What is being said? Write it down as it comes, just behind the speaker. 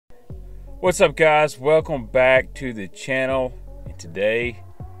What's up, guys? Welcome back to the channel. And today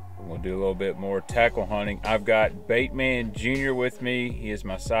we're going to do a little bit more tackle hunting. I've got Baitman Jr with me. He is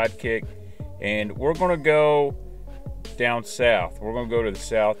my sidekick, and we're going to go down south. We're going to go to the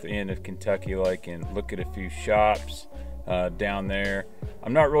south end of Kentucky Lake and look at a few shops down there.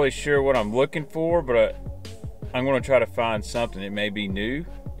 I'm not really sure what I'm looking for, but I'm going to try to find something. It may be new,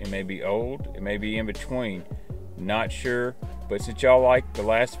 it may be old, it may be in between. Not sure. But since y'all liked the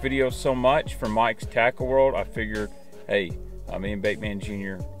last video so much from Mike's Tackle World, I figured, hey, me and Baitman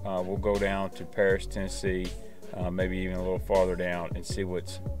Jr. We'll go down to Paris, Tennessee, maybe even a little farther down, and see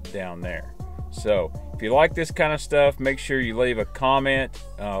what's down there. So if you like this kind of stuff, make sure you leave a comment,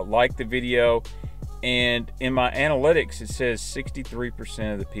 like the video, and in my analytics it says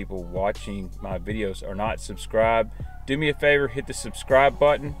 63% of the people watching my videos are not subscribed. Do me a favor, hit the subscribe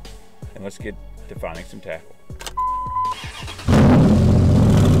button, and let's get to finding some tackle.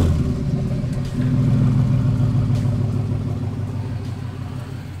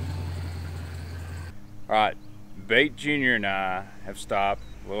 All right, Bait Jr and I have stopped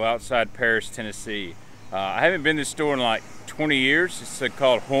a little outside Paris, Tennessee. I haven't been to this store in like 20 years. It's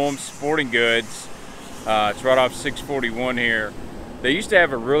called Home Sporting Goods. It's right off 641 here. They used to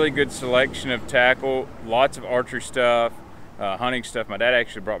have a really good selection of tackle, lots of archery stuff, hunting stuff. My dad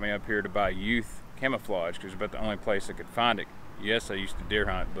actually brought me up here to buy youth camouflage because it's about the only place I could find it. Yes, I used to deer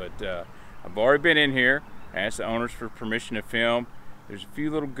hunt, but I've already been in here. I asked the owners for permission to film. There's a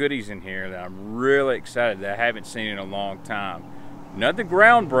few little goodies in here that I'm really excited that I haven't seen in a long time. Nothing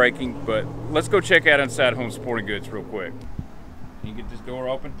groundbreaking, but let's go check out inside Home Sporting Goods real quick. Can you get this door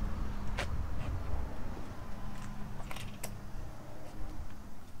open?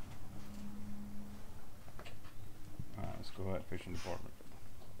 All right, let's go ahead, fishing department.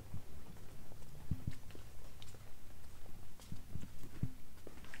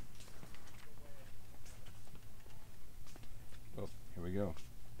 Here we go.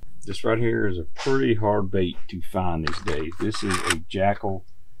 This right here is a pretty hard bait to find these days. This is a Jackal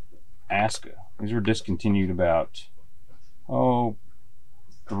Aska. These were discontinued about 3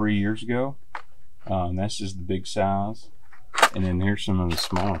 years ago. This is the big size, and then here's some of the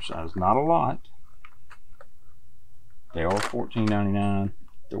smaller size. Not a lot. They are $14.99.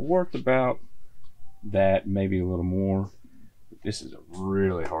 They're worth about that, maybe a little more. This is a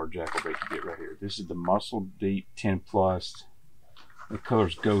really hard Jackal bait to get right here. This is the Muscle Deep 10 Plus. The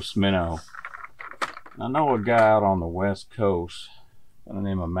color's Ghost Minnow. I know a guy out on the West Coast by the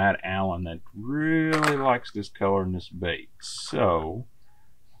name of Matt Allen that really likes this color and this bait. So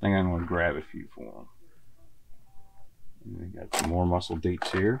I think I'm going to grab a few for him. We got some more Muscle Deeps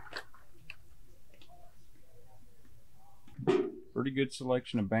here. Pretty good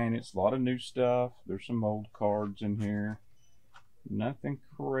selection of bandits. A lot of new stuff. There's some old cards in here. Nothing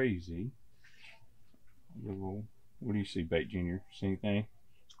crazy. What do you see, Bait Jr.? See anything?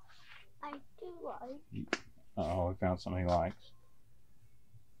 I do like. Uh-oh, he found something he likes.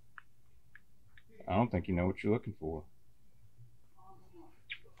 I don't think you know what you're looking for.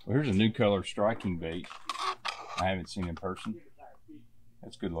 Well, here's a new color striking bait. I haven't seen in person.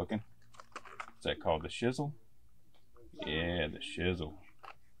 That's good looking. Is that called the Shizzle? Yeah, the Shizzle.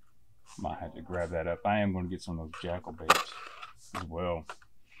 Might have to grab that up. I am going to get some of those Jackal baits as well.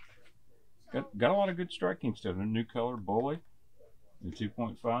 Got a lot of good striking stuff. A new color, Bully, the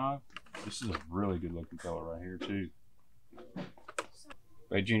 2.5. This is a really good looking color right here too.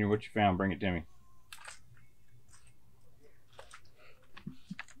 Hey Junior, what you found? Bring it to me.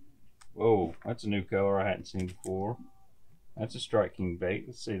 Whoa, that's a new color I hadn't seen before. That's a striking bait.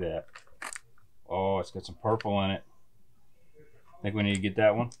 Let's see that. Oh, it's got some purple in it. Think we need to get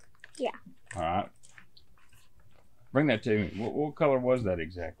that one? Yeah. All right. Bring that to me. What color was that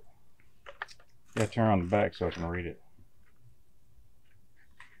exactly? Gotta turn on the back so I can read it.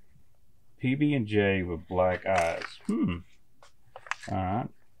 PB&J with black eyes. Alright.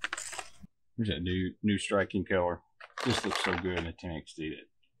 Here's that new striking color. This looks so good in the 10XD. That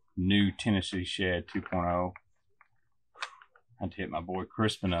new Tennessee Shad 2.0. I had to hit my boy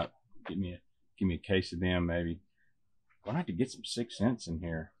Crispin up. Give me a case of them maybe. Gonna have to get some 6 cents in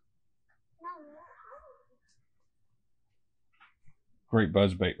here. Great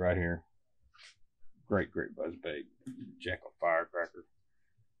buzz bait right here. Great buzz bait. Jackal Firecracker.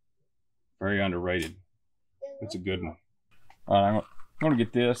 Very underrated. It's a good one. I'm going to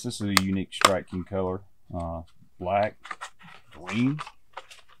get this. This is a unique striking color. Black, green.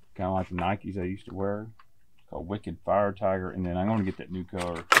 Kind of like the Nikes I used to wear. It's called Wicked Fire Tiger. And then I'm going to get that new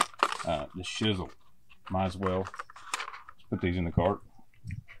color, the Shizzle. Might as well. Let's put these in the cart.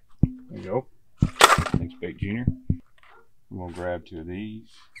 There you go. Thanks, Bait Jr. I'm going to grab 2 of these.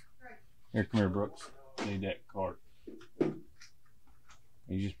 Here, come here, Brooks. Need that cart.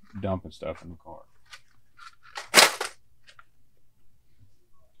 He's just dumping stuff in the cart.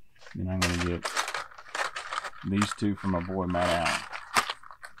 Then I'm gonna get these two from my boy Matt Allen.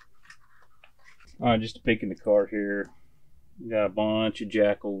 Alright, just a peek in the cart here. We got a bunch of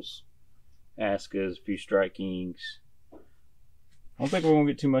jackals, askas, a few strike kings. I don't think we're gonna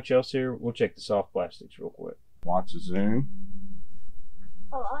get too much else here. We'll check the soft plastics real quick. Lots of zoom.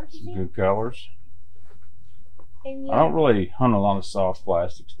 Some good colors. I don't really hunt a lot of soft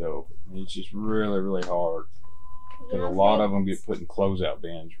plastics though. It's just really, really hard. Because a lot of them get put in closeout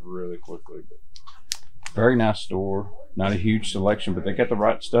bins really quickly. But very nice store. Not a huge selection, but they got the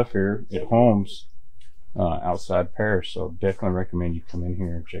right stuff here at Holmes outside Paris. So definitely recommend you come in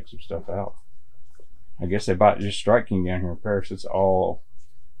here and check some stuff out. I guess they bought just Strike King down here in Paris. It's all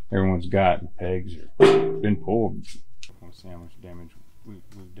everyone's got. And pegs are been pulled. Let's see how much damage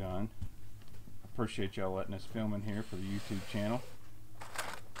we've done. I appreciate y'all letting us film in here for the YouTube channel.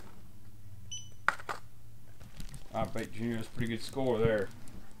 Alright, Baitman Jr, that's a pretty good score there.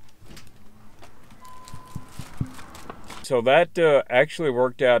 So that actually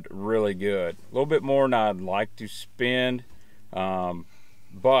worked out really good. A little bit more than I'd like to spend,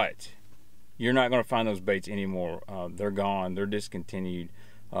 but you're not going to find those baits anymore. They're gone. They're discontinued.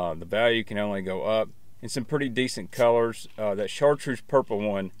 The value can only go up. And some pretty decent colors. That chartreuse purple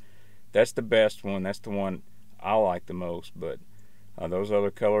one, that's the best one. That's the one I like the most. But those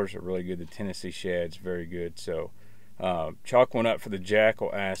other colors are really good. The Tennessee Shad's very good. So chalk one up for the Jackal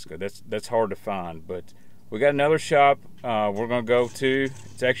Aska. That's hard to find. But we got another shop we're going to go to.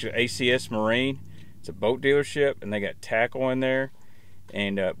 It's actually ACS Marine. It's a boat dealership, and they got tackle in there.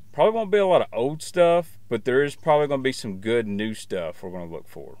 And probably won't be a lot of old stuff, but there is probably going to be some good new stuff we're going to look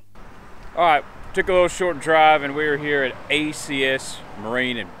for. All right, took a little short drive, and we are here at ACS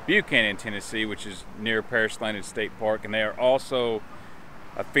Marine in Buchanan, Tennessee, which is near Paris Landing State Park, and they are also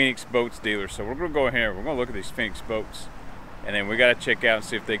a Phoenix Boats dealer. So we're going to go in here, we're going to look at these Phoenix boats, and then we got to check out and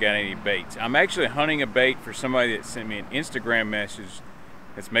see if they got any baits. I'm actually hunting a bait for somebody that sent me an Instagram message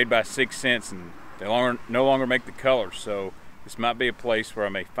that's made by 6 Cents, and they no longer make the colors. So this might be a place where I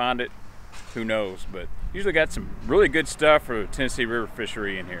may find it. Who knows? But usually got some really good stuff for the Tennessee River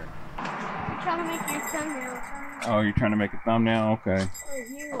fishery in here. I'm trying to make your thumbnail. Oh, you're trying to make a thumbnail? Okay.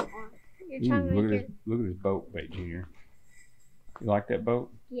 You're trying to make look at this boat, Baitman Jr. You like that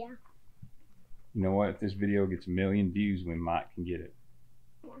boat? Yeah. You know what? If this video gets 1 million views, we might can get it.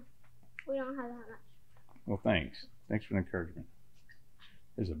 Yeah. We don't have that much. Well, thanks. Thanks for the encouragement.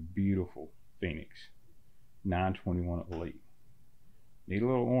 There's a beautiful Phoenix 921 Elite. Need a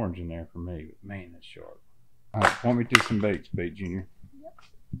little orange in there for me, but man, that's sharp. All right, point me to some baits, Baitman Jr. Yep.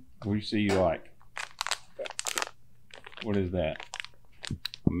 What do you see you like? What is that?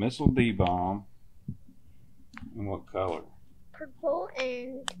 A Missile D-bomb. And what color? Purple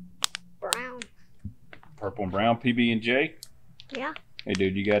and brown. Purple and brown PB&J? Yeah. Hey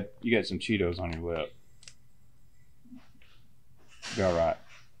dude, you got some Cheetos on your lip. Be all right.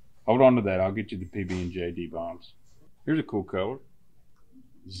 Hold on to that. I'll get you the PB&J D-bombs. Here's a cool color.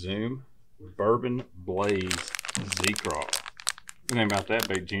 Zoom Bourbon Blaze Z-Craw. What do you think about that,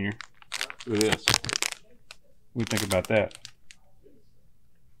 Baitman Jr? Look at this. What do you think about that?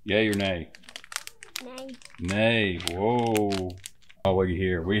 Yay or nay? Nay. Nay. Whoa. Oh, look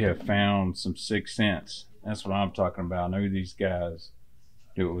here. We have found some 6 Cents. That's what I'm talking about. I knew these guys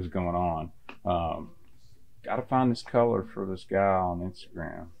knew what was going on. Got to find this color for this guy on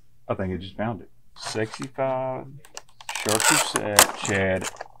Instagram. I think I just found it. Sexy 5, Chartreuse Shad,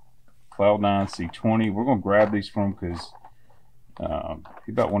 Cloud9 C20. We're going to grab these from him because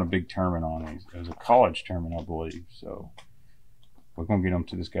he about won a big tournament on these. It was a college tournament, I believe. So we're going to get them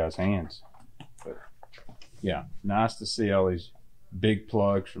to this guy's hands. But yeah, nice to see all these big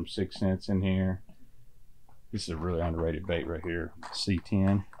plugs from 6 Cents in here. This is a really underrated bait right here.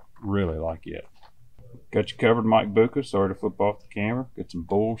 C10. Really like it. Got you covered, Mike Bucca. Sorry to flip off the camera. Got some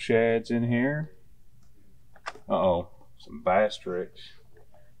bull shads in here. Uh-oh. Some bass tricks.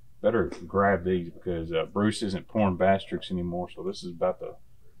 Better grab these because Bruce isn't pouring bass tricks anymore, so this is about the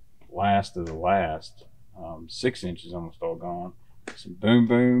last of the last. 6 inches almost all gone. Some boom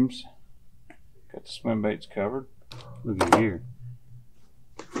booms. Got the swim baits covered. Look at here.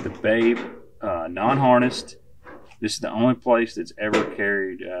 The Babe non-harnessed. This is the only place that's ever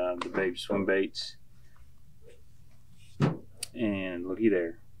carried the Babe swim baits. And looky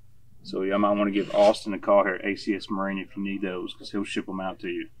there. So y'all might want to give Austin a call here at ACS Marine if you need those, because he'll ship them out to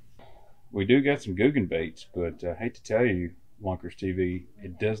you. We do got some Guggen baits, but I hate to tell you, Lunkers TV,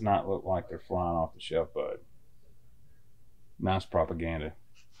 it does not look like they're flying off the shelf, bud. Nice propaganda.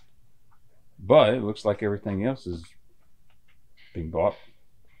 But it looks like everything else is being bought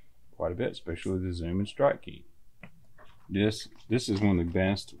quite a bit, especially the Zoom and Strike Key. This is one of the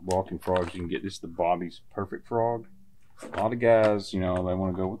best walking frogs you can get. This is the Bobby's Perfect Frog. A lot of guys, you know, they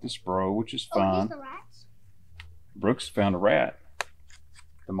want to go with the Spro, which is fine. The rats? Brooks found a rat,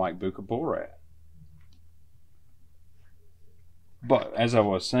 the Mike Buka bull rat. But as I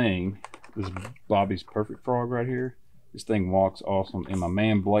was saying, this Bobby's Perfect Frog right here, this thing walks awesome. And my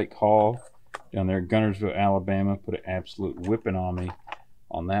man Blake Hall down there in Gunnersville, Alabama, put an absolute whipping on me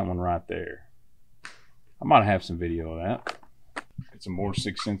on that one right there. I might have some video of that. Got some more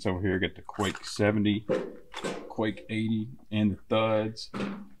 6 cents over here. Got the Quake 70, Quake 80, and the Thuds.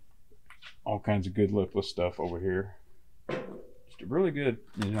 All kinds of good lipless stuff over here. Just a really good,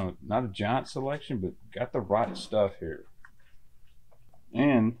 you know, not a giant selection, but got the right stuff here.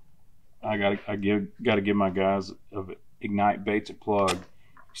 And I gotta give my guys of Ignite Baits a plug.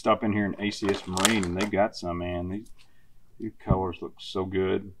 Stop in here in ACS Marine, and they got some, man. These colors look so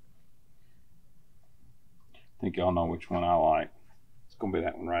good. I think y'all know which one I like. It's gonna be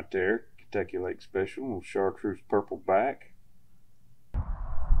that one right there. Kentucky Lake Special, little chartreuse purple back.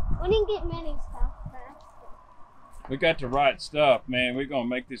 We didn't get many stuff, but We got the right stuff, man. We're gonna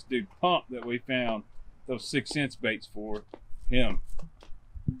make this dude pump that we found those 6 cents baits for him.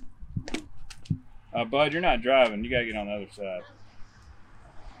 Bud, you're not driving. You gotta get on the other side.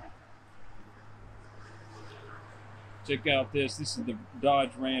 Check out this. This is the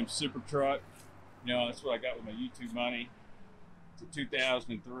Dodge Ram Super Truck. You know, that's what I got with my YouTube money. It's a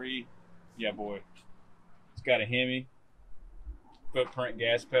 2003. Yeah, boy. It's got a Hemi, footprint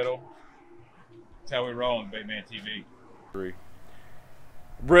gas pedal. That's how we roll on Baitman TV.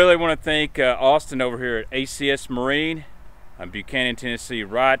 Really want to thank Austin over here at ACS Marine, Buchanan, Tennessee,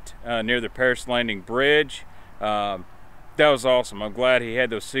 right near the Paris Landing Bridge. That was awesome. I'm glad he had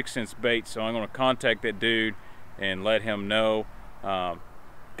those 6 cents baits, so I'm going to contact that dude and let him know.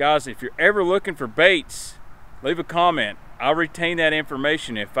 Guys, if you're ever looking for baits, leave a comment. I'll retain that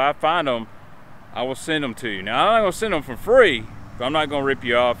information. If I find them, I will send them to you. Now, I'm not going to send them for free, but I'm not going to rip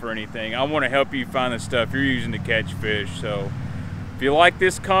you off or anything. I want to help you find the stuff you're using to catch fish. So if you like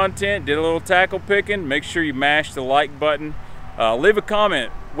this content, did a little tackle picking, make sure you mash the like button. Leave a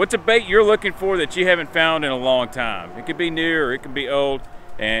comment. What's a bait you're looking for that you haven't found in a long time? It could be new or it could be old.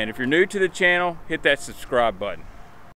 And if you're new to the channel, hit that subscribe button.